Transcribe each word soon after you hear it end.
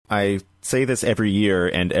I say this every year,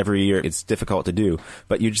 and every year it's difficult to do,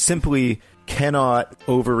 but you simply cannot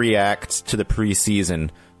overreact to the preseason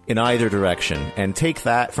in either direction. And take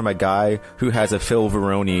that from a guy who has a Phil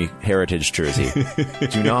Varone heritage jersey.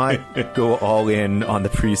 Do not go all in on the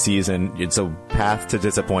preseason. It's a path to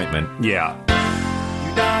disappointment. Yeah.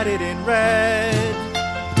 United in red.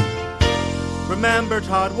 Remember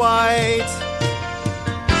Todd White.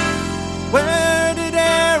 Where did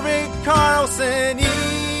Erik Karlsson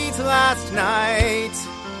eat last night?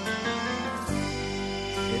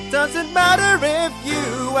 It doesn't matter if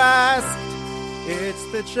you ask. It's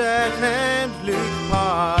the Chet and Luke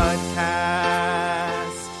podcast.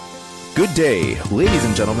 Good day, ladies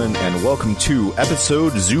and gentlemen, and welcome to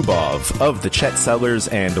episode Zubov of the Chet Sellers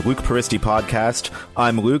and Luke Peristy podcast.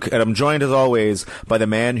 I'm Luke, and I'm joined as always by the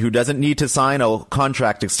man who doesn't need to sign a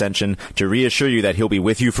contract extension to reassure you that he'll be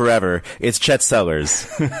with you forever. It's Chet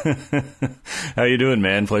Sellers. How you doing,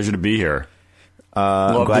 man? Pleasure to be here.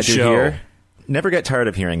 I'm glad you're here. Never get tired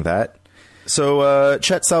of hearing that. So,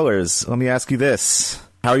 Chet Sellers, let me ask you this.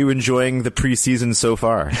 How are you enjoying the preseason so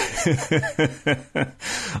far?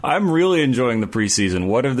 I'm really enjoying the preseason.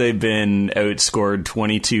 What have they been outscored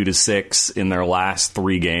 22-6 in their last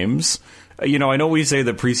 3 games? You know, I know we say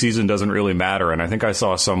that preseason doesn't really matter, and I think I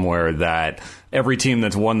saw somewhere that every team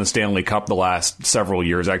that's won the Stanley Cup the last several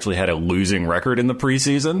years actually had a losing record in the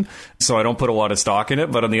preseason, so I don't put a lot of stock in it.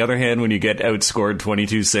 But on the other hand, when you get outscored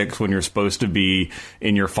 22-6 when you're supposed to be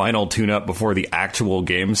in your final tune-up before the actual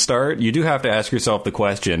games start, you do have to ask yourself the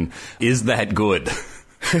question, is that good?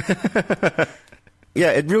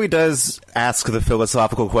 Yeah, it really does ask the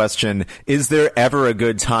philosophical question, is there ever a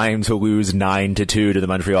good time to lose 9-2 to the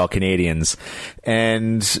Montreal Canadiens?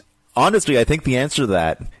 And honestly, I think the answer to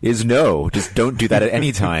that is no. Just don't do that at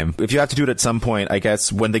any time. If you have to do it at some point, I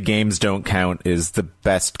guess when the games don't count is the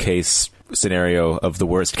best case scenario of the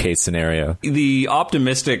worst case scenario. The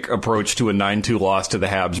optimistic approach to a 9-2 loss to the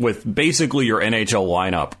Habs with basically your NHL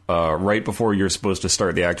lineup right before you're supposed to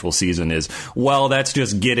start the actual season is, well, that's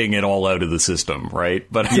just getting it all out of the system, right?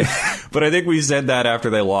 But yeah. But I think we said that after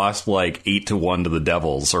they lost like 8-1 to the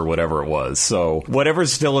Devils or whatever it was. So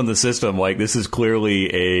whatever's still in the system, like this is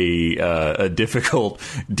clearly a difficult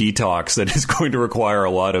detox that is going to require a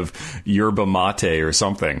lot of yerba mate or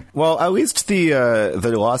something. Well, at least the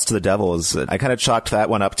loss to the Devils, I kind of chalked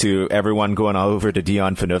that one up to everyone going over to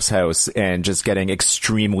Dion Phaneuf's house and just getting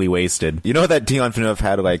extremely wasted. You know that Dion Phaneuf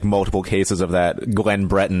had like multiple cases of that Glen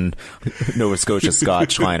Breton Nova Scotia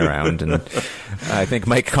Scotch lying around, and I think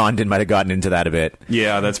Mike Condon might have gotten into that a bit.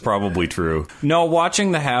 Yeah, that's probably true. No,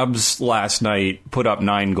 watching the Habs last night put up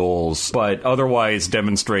 9 goals, but otherwise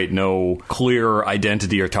demonstrate no clear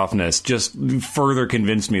identity or toughness, just further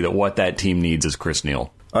convinced me that what that team needs is Chris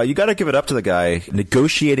Neil. You got to give it up to the guy,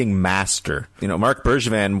 negotiating master. You know, Mark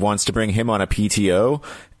Bergevin wants to bring him on a PTO,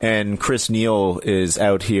 and Chris Neil is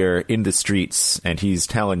out here in the streets, and he's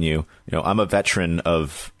telling you, I'm a veteran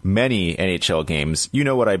of many NHL games. You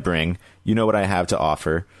know what I bring. You know what I have to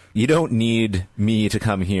offer. You don't need me to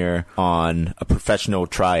come here on a professional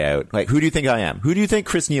tryout. Like, who do you think I am? Who do you think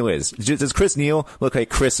Chris Neil is? Does Chris Neil look like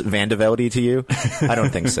Chris Vandevelde to you? I don't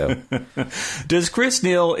think so. Does Chris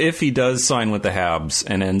Neil, if he does sign with the Habs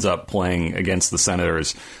and ends up playing against the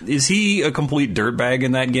Senators, is he a complete dirtbag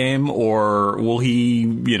in that game? Or will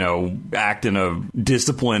he, act in a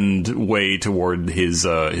disciplined way toward his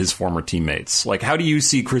former teammates? Like, how do you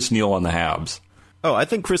see Chris Neil on the Habs? Oh, I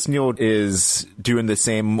think Chris Neil is doing the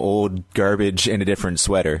same old garbage in a different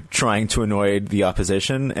sweater, trying to annoy the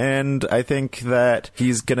opposition, and I think that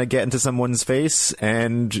he's going to get into someone's face,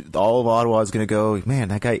 and all of Ottawa is going to go, man,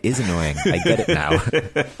 that guy is annoying. I get it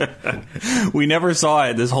now. We never saw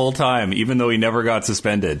it this whole time, even though he never got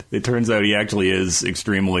suspended. It turns out he actually is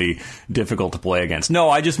extremely difficult to play against. No,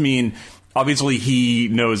 I just mean, obviously, he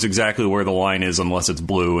knows exactly where the line is unless it's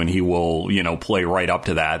blue, and he will, play right up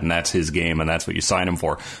to that, and that's his game, and that's what you sign him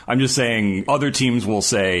for. I'm just saying other teams will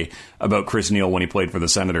say about Chris Neil when he played for the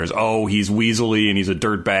Senators, oh, he's weaselly, and he's a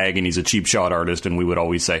dirtbag, and he's a cheap shot artist, and we would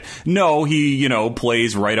always say, no, he,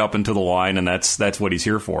 plays right up into the line, and that's what he's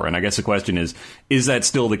here for. And I guess the question is that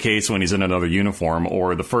still the case when he's in another uniform,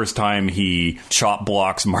 or the first time he chop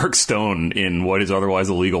blocks Mark Stone in what is otherwise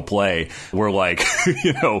a legal play, we're like,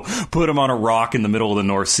 put him on a rock in the middle of the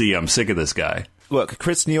North Sea. I'm sick of this guy. Look,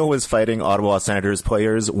 Chris Neil was fighting Ottawa Senators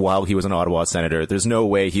players while he was an Ottawa Senator. There's no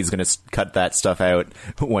way he's going to cut that stuff out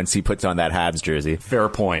once he puts on that Habs jersey. Fair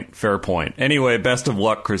point. Anyway, best of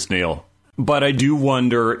luck, Chris Neil. But I do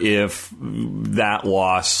wonder if that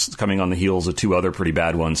loss coming on the heels of 2 other pretty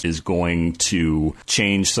bad ones is going to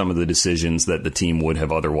change some of the decisions that the team would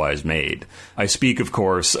have otherwise made. I speak, of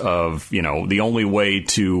course, of, the only way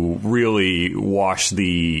to really wash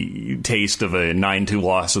the taste of a 9-2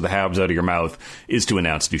 loss of the Habs out of your mouth is to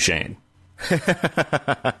announce Duchesne.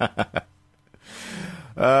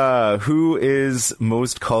 Who is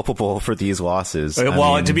most culpable for these losses?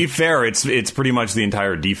 Well, to be fair, it's pretty much the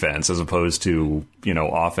entire defense as opposed to,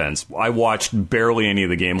 offense. I watched barely any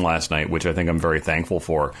of the game last night, which I think I'm very thankful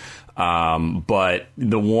for. But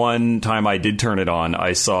the one time I did turn it on,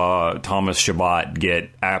 I saw Thomas Chabot get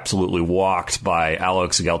absolutely walked by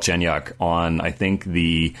Alex Galchenyuk on, I think,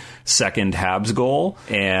 the second Habs goal.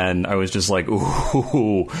 And I was just like,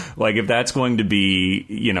 ooh, like if that's going to be,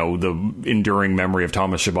 the enduring memory of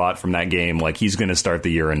Thomas Chabot from that game, like he's going to start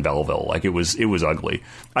the year in Belleville. Like it was ugly.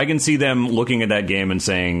 I can see them looking at that game and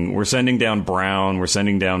saying, we're sending down Brown, we're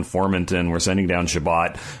sending down Formenton, we're sending down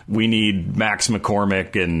Chabot. We need Max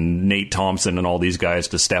McCormick and Nate Thompson and all these guys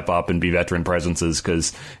to step up and be veteran presences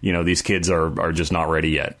because, these kids are just not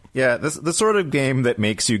ready yet. Yeah, this the sort of game that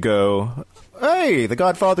makes you go, hey, The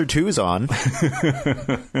Godfather 2's on.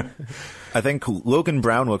 I think Logan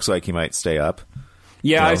Brown looks like he might stay up.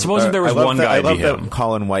 Yeah, I suppose if there was one guy, I love that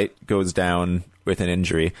Colin White goes down with an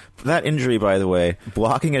injury. That injury, by the way,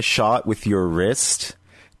 blocking a shot with your wrist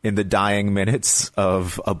in the dying minutes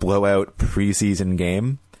of a blowout preseason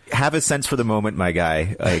game. Have a sense for the moment, my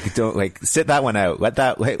guy. Like, don't sit that one out. Let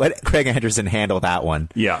Craig Anderson handle that one.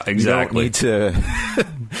 Yeah, exactly. You don't need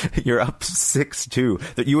to. You're up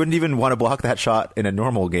 6-2. That you wouldn't even want to block that shot in a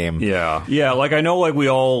normal game. Yeah. Like I know, we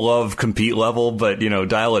all love compete level, but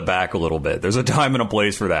dial it back a little bit. There's a time and a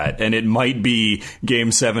place for that, and it might be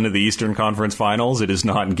Game 7 of the Eastern Conference Finals. It is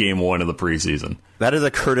not Game 1 of the preseason. That is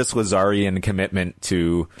a Curtis Lazarian commitment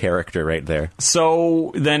to character right there.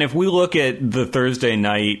 So then, if we look at the Thursday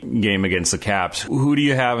night game against the Caps, who do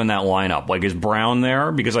you have in that lineup? Like, is Brown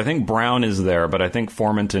there? Because I think Brown is there, but I think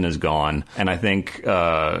Formenton is gone, and I think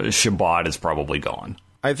Chabot is probably gone.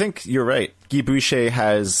 I think you're right. Guy Boucher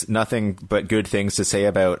has nothing but good things to say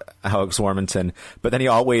about Alex Formenton, but then he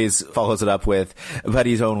always follows it up with, but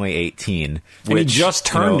he's only 18. And he just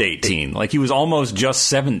turned 18. Like, he was almost just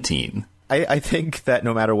 17. I think that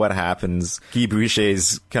no matter what happens, Guy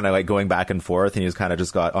Boucher's kind of going back and forth, and he's kind of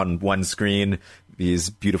just got on one screen these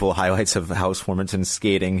beautiful highlights of Alex Formenton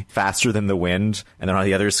skating faster than the wind, and then on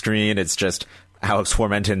the other screen, it's just Alex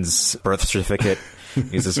Formenton's birth certificate.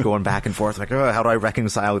 He's just going back and forth like, oh, how do I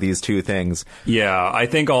reconcile these two things? Yeah, I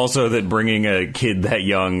think also that bringing a kid that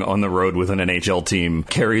young on the road with an NHL team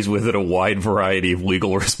carries with it a wide variety of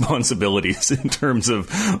legal responsibilities in terms of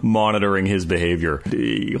monitoring his behavior.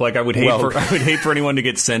 Like, I would hate for anyone to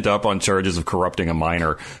get sent up on charges of corrupting a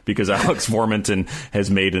minor because Alex Formenton has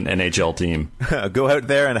made an NHL team. Go out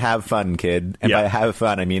there and have fun, kid. And by have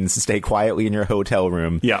fun, I mean stay quietly in your hotel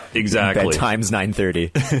room. Yeah, exactly. Bedtime's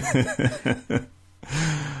 9:30.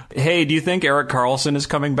 Hey, do you think Erik Karlsson is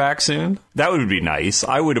coming back soon? That would be nice.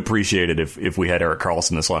 I would appreciate it if we had Erik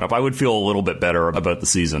Karlsson in this lineup. I would feel a little bit better about the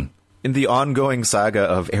season. In the ongoing saga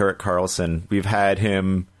of Erik Karlsson, we've had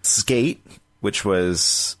him skate, which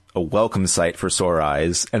was a welcome sight for sore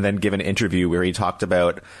eyes, and then give an interview where he talked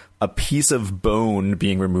about a piece of bone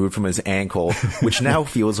being removed from his ankle, which now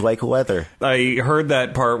feels like leather. I heard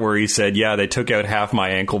that part where he said, yeah, they took out half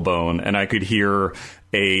my ankle bone, and I could hear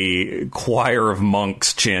a choir of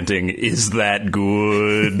monks chanting, "Is that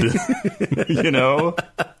good?"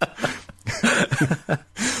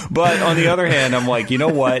 But on the other hand, I'm like, you know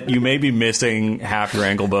what? You may be missing half your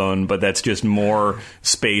ankle bone, but that's just more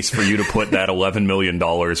space for you to put that $11 million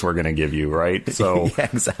we're going to give you, right? So, yeah,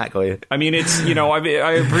 exactly. I mean, it's,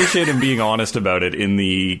 I appreciate him being honest about it in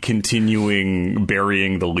the continuing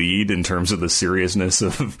burying the lead in terms of the seriousness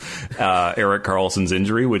of Erik Karlsson's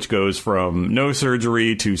injury, which goes from no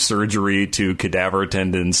surgery to cadaver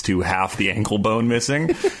tendons to half the ankle bone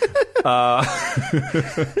missing. What's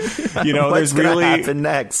really happen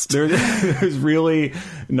next? There's really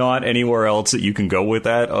not anywhere else that you can go with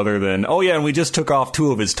that other than, oh yeah, and we just took off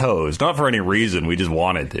 2 of his toes, not for any reason, we just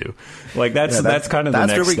wanted to. Like that's kind of the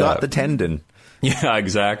next step. That's where we got the tendon. Yeah,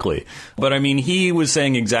 exactly. But I mean, he was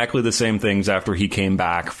saying exactly the same things after he came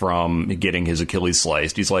back from getting his Achilles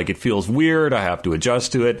sliced. He's like, it feels weird. I have to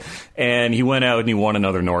adjust to it. And he went out and he won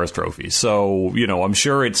another Norris Trophy. So, I'm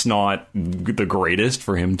sure it's not the greatest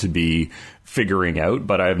for him to be figuring out,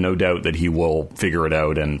 but I have no doubt that he will figure it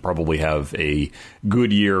out and probably have a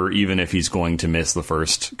good year, even if he's going to miss the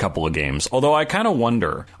first couple of games. Although I kind of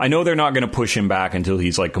wonder, I know they're not going to push him back until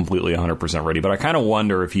he's like completely 100% ready, but I kind of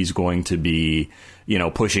wonder if he's going to be be,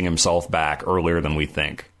 pushing himself back earlier than we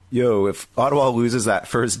think. Yo, if Ottawa loses that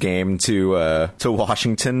first game to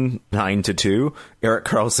Washington 9-2, Erik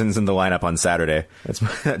Karlsson's in the lineup on Saturday. That's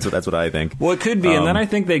what I think. Well, it could be, and then I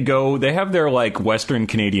think they have their Western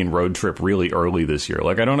Canadian road trip really early this year.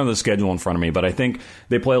 I don't have the schedule in front of me, but I think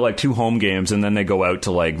they play 2 home games, and then they go out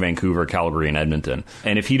to Vancouver, Calgary, and Edmonton.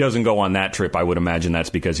 And if he doesn't go on that trip, I would imagine that's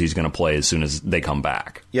because he's going to play as soon as they come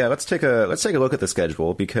back. Yeah, let's take a look at the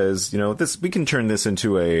schedule, because we can turn this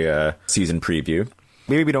into a season preview.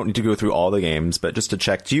 Maybe we don't need to go through all the games, but just to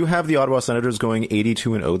check, do you have the Ottawa Senators going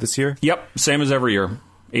 82-0 this year? Yep, same as every year,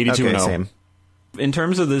 82-0. Okay, same. In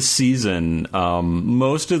terms of this season,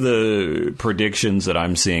 most of the predictions that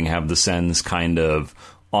I'm seeing have the Sens kind of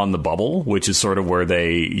on the bubble, which is sort of where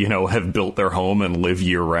they, have built their home and live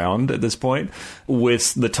year-round at this point,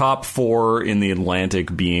 with the top 4 in the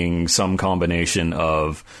Atlantic being some combination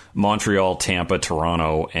of Montreal, Tampa,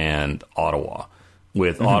 Toronto, and Ottawa.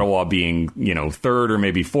 With Ottawa being, 3rd or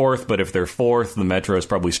maybe 4th, but if they're 4th, the Metro is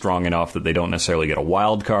probably strong enough that they don't necessarily get a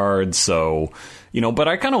wild card. So, but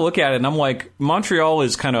I kind of look at it and I'm like, Montreal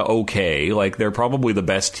is kind of okay. They're probably the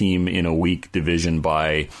best team in a weak division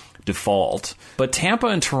by default. But Tampa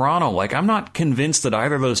and Toronto, I'm not convinced that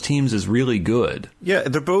either of those teams is really good. Yeah,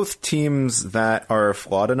 they're both teams that are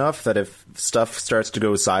flawed enough that if stuff starts to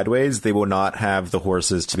go sideways, they will not have the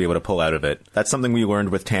horses to be able to pull out of it. That's something we learned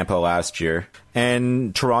with Tampa last year.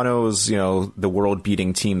 And Toronto's, the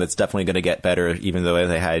world-beating team that's definitely going to get better, even though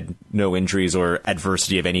they had no injuries or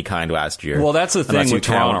adversity of any kind last year. Well, that's the thing with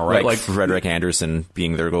Toronto, right? Like Frederik Andersen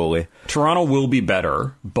being their goalie. Toronto will be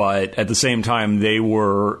better, but at the same time, they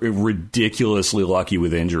were ridiculously lucky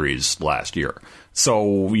with injuries last year.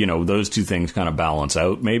 So, those two things kind of balance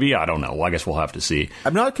out, maybe. I don't know. I guess we'll have to see.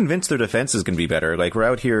 I'm not convinced their defense is going to be better. We're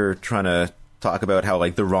out here trying to talk about how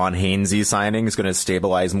the Ron Hainsey signing is going to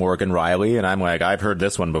stabilize Morgan Rielly, and I'm like, I've heard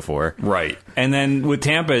this one before. Right. And then with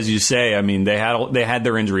Tampa, as you say, I mean, they had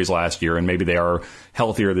their injuries last year, and maybe they are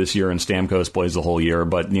healthier this year, and Stamkos plays the whole year,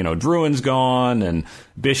 but Drouin's gone and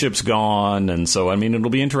Bishop's gone, and so I mean it'll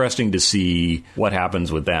be interesting to see what happens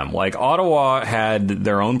with them. Ottawa had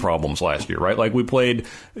their own problems last year, right? We played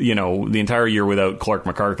the entire year without Clark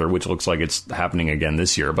MacArthur, which looks like it's happening again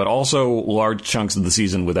this year, but also large chunks of the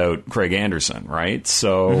season without Craig Anderson, right?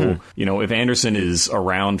 So if Anderson is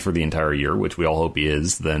around for the entire year, which we all hope he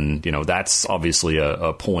is, then that's obviously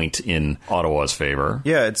a point in Ottawa's favor.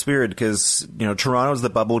 Yeah, it's weird because Toronto's the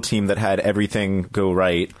bubble team that had everything go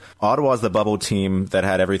right. Ottawa's the bubble team that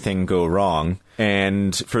had everything go wrong.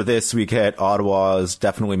 And for this, we get Ottawa's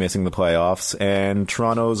definitely missing the playoffs, and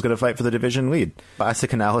Toronto's going to fight for the division lead.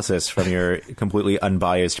 Classic analysis from your completely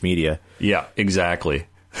unbiased media. Yeah, exactly.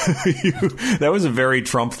 That was a very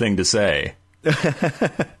Trump thing to say.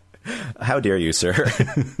 How dare you, sir?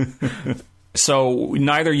 So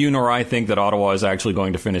neither you nor I think that Ottawa is actually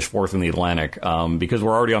going to finish 4th in the Atlantic because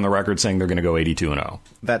we're already on the record saying they're going to go 82-0.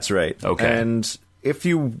 That's right. Okay. And if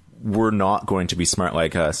you were not going to be smart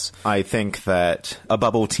like us, I think that a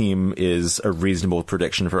bubble team is a reasonable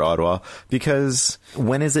prediction for Ottawa, because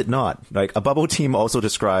when is it not? A bubble team also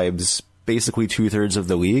describes basically 2/3 of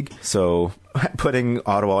the league. So putting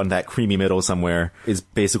Ottawa in that creamy middle somewhere is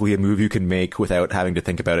basically a move you can make without having to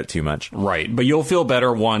think about it too much. Right. But you'll feel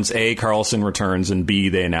better once A, Karlsson returns, and B,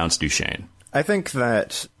 they announce Duchesne. I think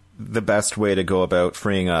that the best way to go about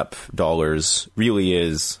freeing up dollars really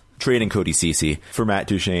is trading Cody Ceci for Matt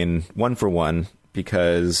Duchesne 1-for-1,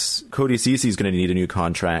 because Cody Ceci is going to need a new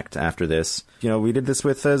contract after this. We did this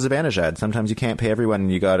with Zibanejad. Sometimes you can't pay everyone,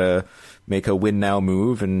 and you got to make a win-now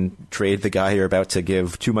move and trade the guy you're about to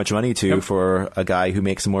give too much money to for a guy who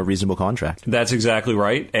makes a more reasonable contract. That's exactly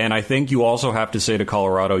right. And I think you also have to say to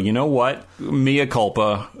Colorado, you know what? Mea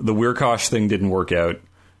culpa. The Weirkosh thing didn't work out.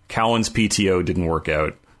 Cowan's PTO didn't work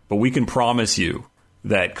out. But we can promise you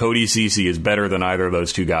that Cody Ceci is better than either of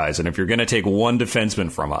those two guys. And if you're going to take one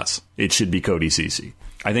defenseman from us, it should be Cody Ceci.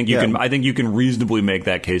 I think you can reasonably make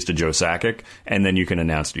that case to Joe Sakic, and then you can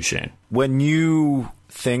announce Duchesne. When you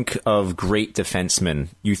think of great defensemen,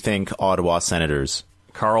 you think Ottawa Senators.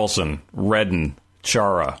 Karlsson, Redden,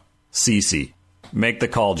 Chara, Ceci. Make the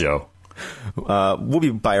call, Joe. We'll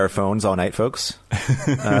be by our phones all night, folks.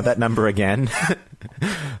 That number again,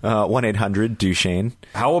 1-800-DUCHESNE.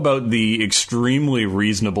 How about the extremely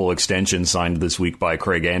reasonable extension signed this week by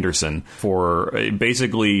Craig Anderson for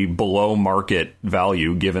basically below market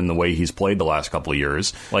value, given the way he's played the last couple of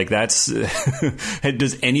years? That's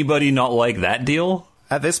does anybody not like that deal?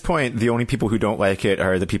 At this point, the only people who don't like it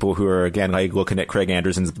are the people who are, again, looking at Craig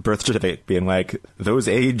Anderson's birth certificate being like, those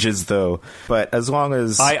ages, though. But as long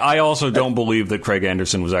as... I also don't believe that Craig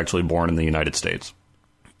Anderson was actually born in the United States.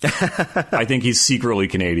 I think he's secretly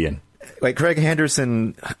Canadian. Like Craig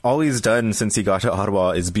Anderson, all he's done since he got to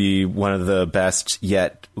Ottawa is be one of the best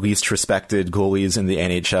yet least respected goalies in the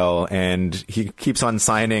NHL, and he keeps on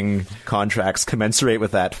signing contracts commensurate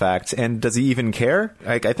with that fact. And does he even care?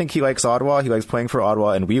 Like, I think he likes Ottawa, he likes playing for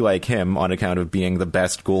Ottawa, and we like him on account of being the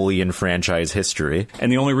best goalie in franchise history.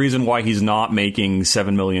 And the only reason why he's not making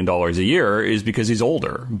 $7 million a year is because he's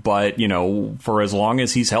older. But, you know, for as long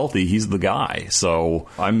as he's healthy, he's the guy. So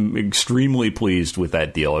I'm extremely pleased with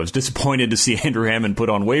that deal. I was disappointed to see Andrew Hammond put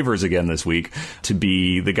on waivers again this week to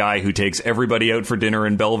be the guy who takes everybody out for dinner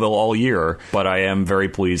in Belleville all year. But I am very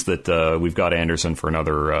pleased that we've got Anderson for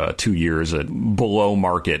another 2 years at below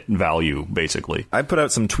market value, basically. I put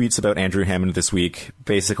out some tweets about Andrew Hammond this week,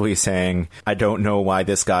 basically saying, I don't know why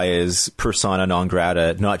this guy is persona non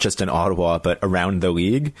grata, not just in Ottawa, but around the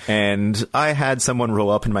league. And I had someone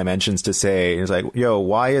roll up in my mentions to say, it's like, yo,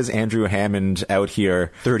 why is Andrew Hammond out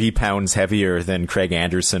here 30 pounds heavier than Craig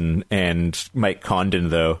Anderson and Mike Condon,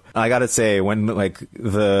 though? I gotta say, when like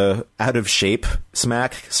the out of shape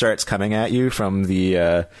smack starts coming at you from the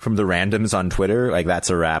randoms on Twitter, like that's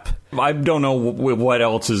a wrap. I don't know what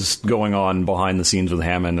else is going on behind the scenes with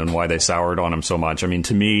Hammond and why they soured on him so much. I mean,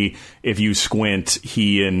 to me, if you squint,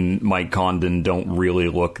 he and Mike Condon don't really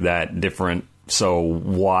look that different. So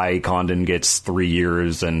why Condon gets 3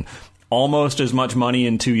 years and almost as much money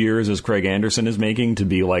in 2 years as Craig Anderson is making to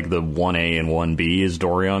be like the 1A and 1B, as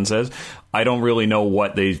Dorian says. I don't really know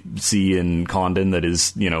what they see in Condon that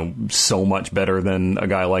is, you know, so much better than a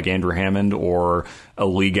guy like Andrew Hammond or a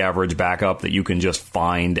league average backup that you can just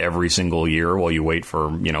find every single year while you wait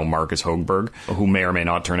for, you know, Marcus Högberg, who may or may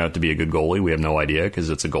not turn out to be a good goalie. We have no idea because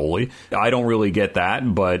it's a goalie. I don't really get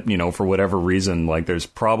that, but, you know, for whatever reason, like there's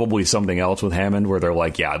probably something else with Hammond where they're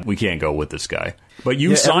like, yeah, we can't go with this guy. But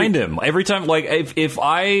you signed him. Every time, like, if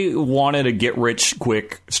I wanted a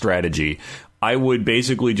get-rich-quick strategy, I would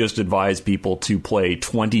basically just advise people to play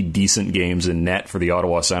 20 decent games in net for the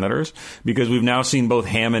Ottawa Senators, because we've now seen both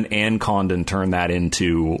Hammond and Condon turn that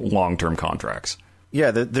into long-term contracts.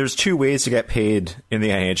 Yeah, there's two ways to get paid in the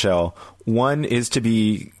NHL. One is to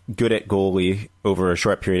be good at goalie over a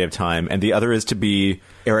short period of time, and the other is to be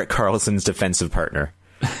Erik Karlsson's defensive partner.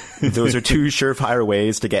 Those are two surefire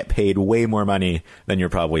ways to get paid way more money than you're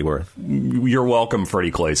probably worth. You're welcome,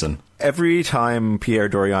 Freddie Clayson. Every time Pierre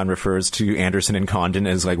Dorion refers to Anderson and Condon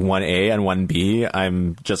as like 1A and 1B,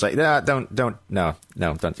 I'm just like, don't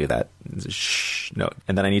do that. Shh, no.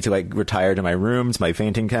 And then I need to like retire to my room, to my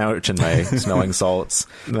fainting couch and my smelling salts.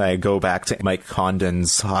 And I go back to Mike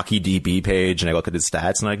Condon's hockey DB page and I look at his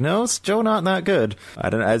stats and I'm like, no, it's Joe not that good. I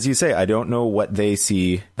don't, as you say, I don't know what they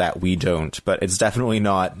see that we don't, but it's definitely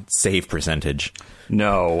not save percentage.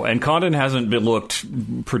 No, and Condon hasn't been looked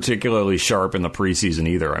particularly sharp in the preseason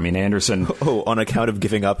either. I mean, Anderson... Oh, on account of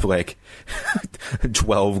giving up, like,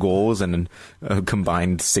 12 goals and a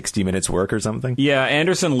combined 60 minutes work or something? Yeah,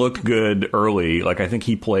 Anderson looked good early. Like, I think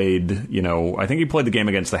he played the game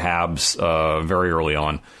against the Habs very early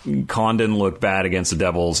on. Condon looked bad against the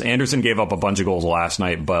Devils. Anderson gave up a bunch of goals last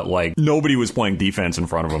night, but, like, nobody was playing defense in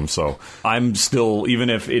front of him. So I'm still, even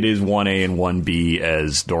if it is 1A and 1B,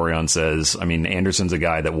 as Dorian says, I mean, Anderson's a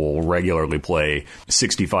guy that will regularly play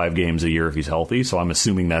 65 games a year if he's healthy, so I'm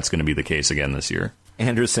assuming that's going to be the case again this year.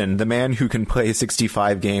 Anderson, the man who can play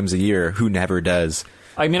 65 games a year, who never does.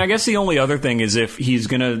 I mean, I guess the only other thing is if he's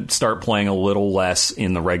going to start playing a little less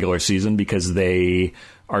in the regular season because they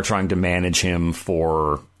are trying to manage him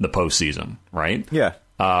for the postseason, right? Yeah.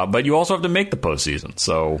 But you also have to make the postseason,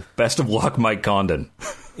 so best of luck, Mike Condon.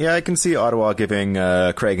 Yeah, I can see Ottawa giving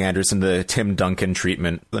Craig Anderson the Tim Duncan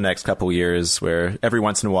treatment the next couple years, where every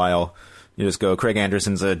once in a while you just go, Craig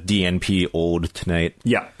Anderson's a DNP old tonight.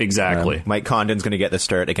 Yeah, exactly. Mike Condon's going to get the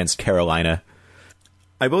start against Carolina.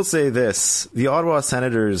 I will say this, the Ottawa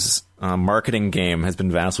Senators' marketing game has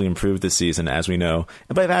been vastly improved this season, as we know.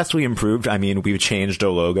 And by vastly improved, I mean we've changed a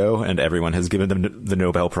logo, and everyone has given them the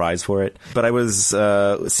Nobel Prize for it. But I was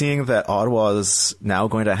seeing that Ottawa is now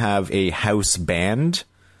going to have a house band.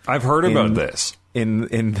 I've heard about this.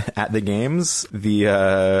 At the games, the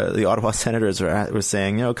Ottawa Senators were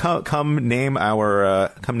saying, you know, come name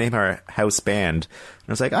our house band. And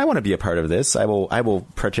I was like, I want to be a part of this. I will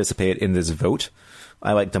participate in this vote.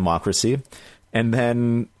 I like democracy. And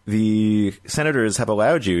then the Senators have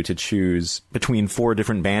allowed you to choose between 4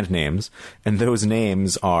 different band names, and those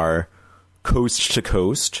names are Coast to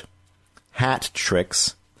Coast, Hat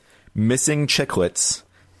Tricks, Missing Chicklets,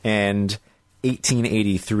 and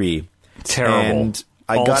 1883. Terrible. And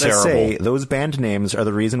I All gotta terrible. say, those band names are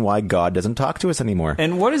the reason why God doesn't talk to us anymore.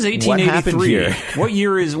 And what is What happened 1883?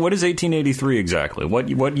 here? What is 1883 exactly?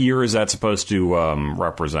 What year is that supposed to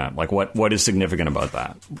represent? Like, what is significant about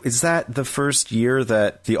that? Is that the first year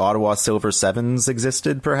that the Ottawa Silver Sevens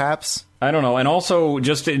existed, perhaps? I don't know. And also,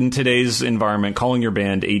 just in today's environment, calling your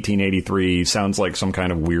band 1883 sounds like some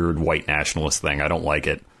kind of weird white nationalist thing. I don't like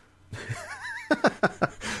it.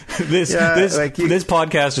 This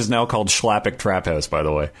podcast is now called Schlappick Trap House, by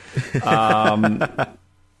the way.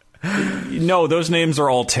 No, those names are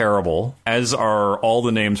all terrible, as are all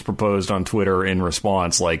the names proposed on Twitter in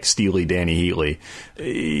response, like Steely Danny Heatley.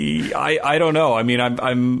 I don't know. I mean,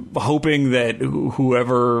 I'm hoping that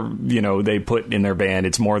whoever, they put in their band,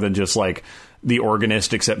 it's more than just like the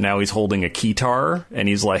organist, except now he's holding a keytar and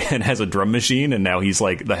he's like, and has a drum machine, and now he's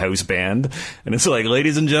like the house band, and it's like,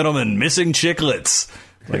 ladies and gentlemen, missing chiclets.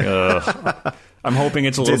 Like, I'm hoping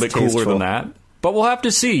it's a little bit cooler than that. But we'll have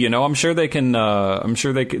to see. I'm sure they can.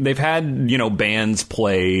 They've had bands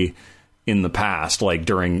play in the past, like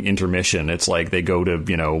during intermission. It's like they go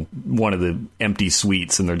to one of the empty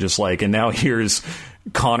suites, and they're just like, and now here's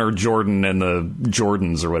Connor Jordan and the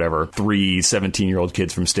Jordans or whatever, 3 17-year-old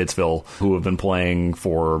kids from Stittsville who have been playing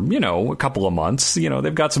for a couple of months.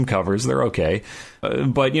 They've got some covers. They're okay.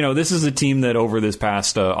 But, this is a team that over this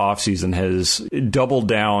past offseason has doubled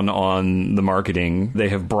down on the marketing. They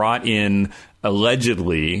have brought in,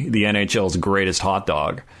 allegedly, the NHL's greatest hot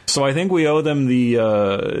dog. So I think we owe them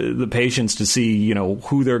the patience to see,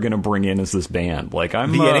 who they're going to bring in as this band. Like,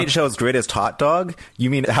 I'm the NHL's greatest hot dog?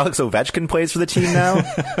 You mean Alex Ovechkin plays for the team now?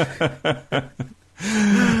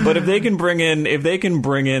 But if they can bring in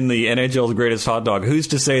the NHL's greatest hot dog, who's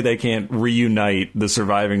to say they can't reunite the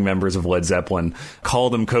surviving members of Led Zeppelin, call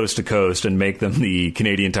them Coast to Coast, and make them the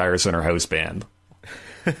Canadian Tire Center house band?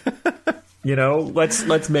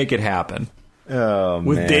 Let's make it happen. Oh,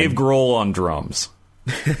 with man. Dave Grohl on drums.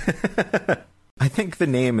 I think the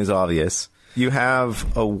name is obvious. You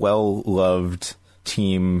have a well-loved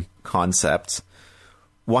team concept.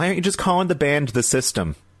 Why aren't you just calling the band The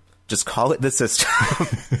System? Just call it The System.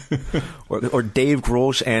 or Dave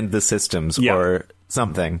Grohl and The Systems, or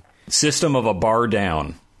something. System of a Bar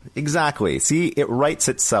Down. Exactly. See, it writes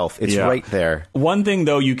itself. It's right there. One thing,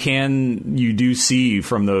 though, you do see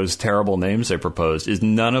from those terrible names they proposed is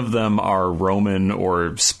none of them are Roman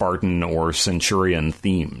or Spartan or Centurion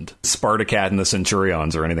themed. Spartacat and the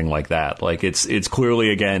Centurions or anything like that. Like, it's clearly,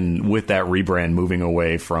 again, with that rebrand, moving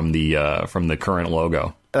away from the current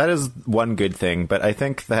logo. That is one good thing, but I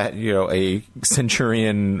think that, a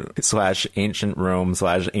Centurion / ancient Rome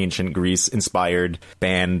 / ancient Greece inspired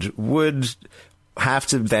band would have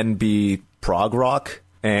to then be prog rock,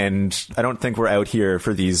 and I don't think we're out here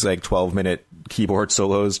for these 12-minute keyboard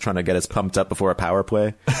solos trying to get us pumped up before a power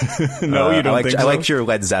play. No, you don't think so? I liked your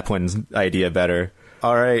Led Zeppelin idea better.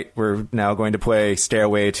 All right, we're now going to play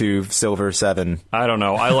Stairway to Silver 7. I don't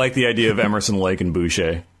know. I like the idea of Emerson, Lake, and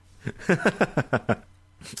Boucher.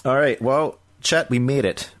 All right, well, Chet, we made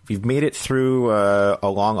it. We've made it through a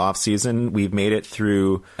long off-season. We've made it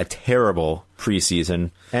through a terrible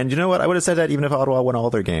preseason. And you know what? I would have said that even if Ottawa won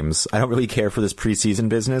all their games. I don't really care for this preseason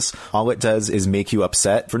business. All it does is make you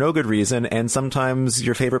upset for no good reason, and sometimes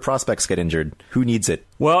your favorite prospects get injured. Who needs it?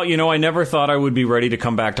 Well, I never thought I would be ready to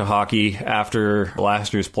come back to hockey after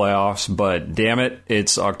last year's playoffs, but damn it,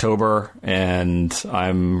 it's October, and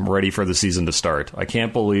I'm ready for the season to start. I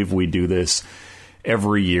can't believe we do this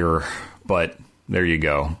every year, but there you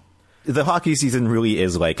go. The hockey season really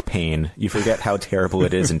is like pain. You forget how terrible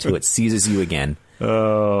it is until it seizes you again.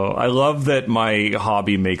 Oh, I love that my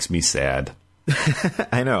hobby makes me sad.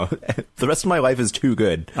 I know. The rest of my life is too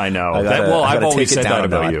good. I know. I've always said that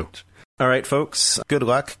about you. All right, folks. Good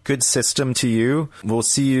luck. Good system to you. We'll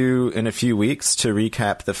see you in a few weeks to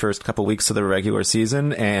recap the first couple weeks of the regular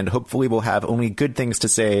season, and hopefully we'll have only good things to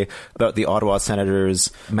say about the Ottawa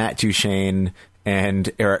Senators, Matt Duchene, and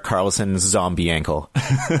Erik Karlsson's zombie ankle.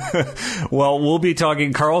 Well, we'll be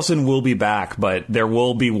talking. Karlsson will be back, but there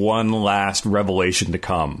will be one last revelation to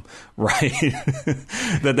come, right?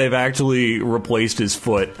 That they've actually replaced his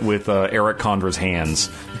foot with Eric Condra's hands.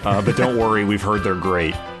 But don't worry, we've heard they're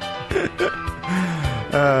great.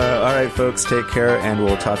 All right, folks, take care, and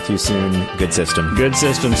we'll talk to you soon. Good system. Good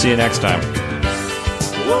system. See you next time.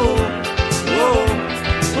 Whoa, whoa,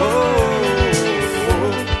 whoa,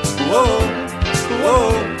 whoa,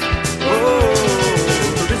 whoa, whoa.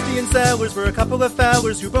 Peristy and Sellers were a couple of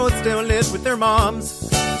fellers who both still live with their moms.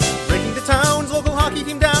 Breaking the town's local hockey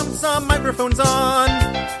team down with some microphones on.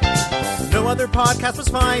 No other podcast was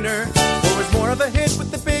finer, or was more of a hit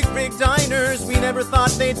with the big rig diners. We never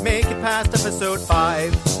thought they'd make it past episode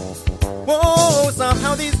 5. Whoa,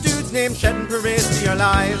 somehow these dudes named Chet and Peristy are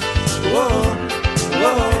alive. Whoa,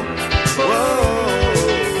 whoa, whoa.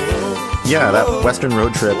 Yeah, that Western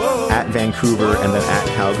road trip at Vancouver and then at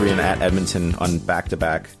Calgary and at Edmonton on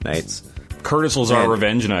back-to-back nights. Curtis Lazar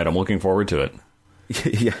revenge night. I'm looking forward to it.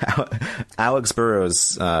 Yeah, Alex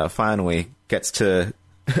Burrows finally gets to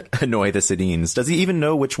annoy the Sedins. Does he even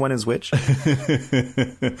know which one is which?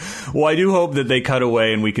 Well, I do hope that they cut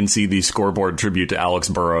away and we can see the scoreboard tribute to Alex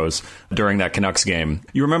Burrows during that Canucks game.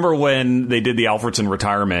 You remember when they did the Alfredson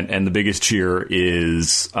retirement and the biggest cheer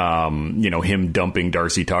is, him dumping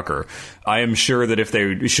Darcy Tucker. I am sure that if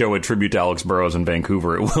they show a tribute to Alex Burrows in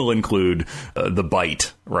Vancouver, it will include the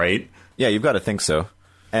bite, right? Yeah, you've got to think so.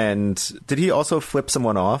 And did he also flip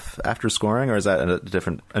someone off after scoring, or is that a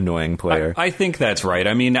different annoying player? I think that's right.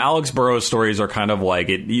 I mean, Alex Burrows' stories are kind of like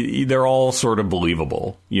they're all sort of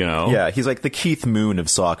believable, you know? Yeah, he's like the Keith Moon of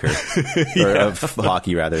soccer. Or of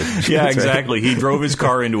hockey, rather. Yeah, exactly. He drove his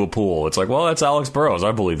car into a pool. It's like, well, that's Alex Burrows.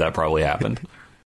 I believe that probably happened.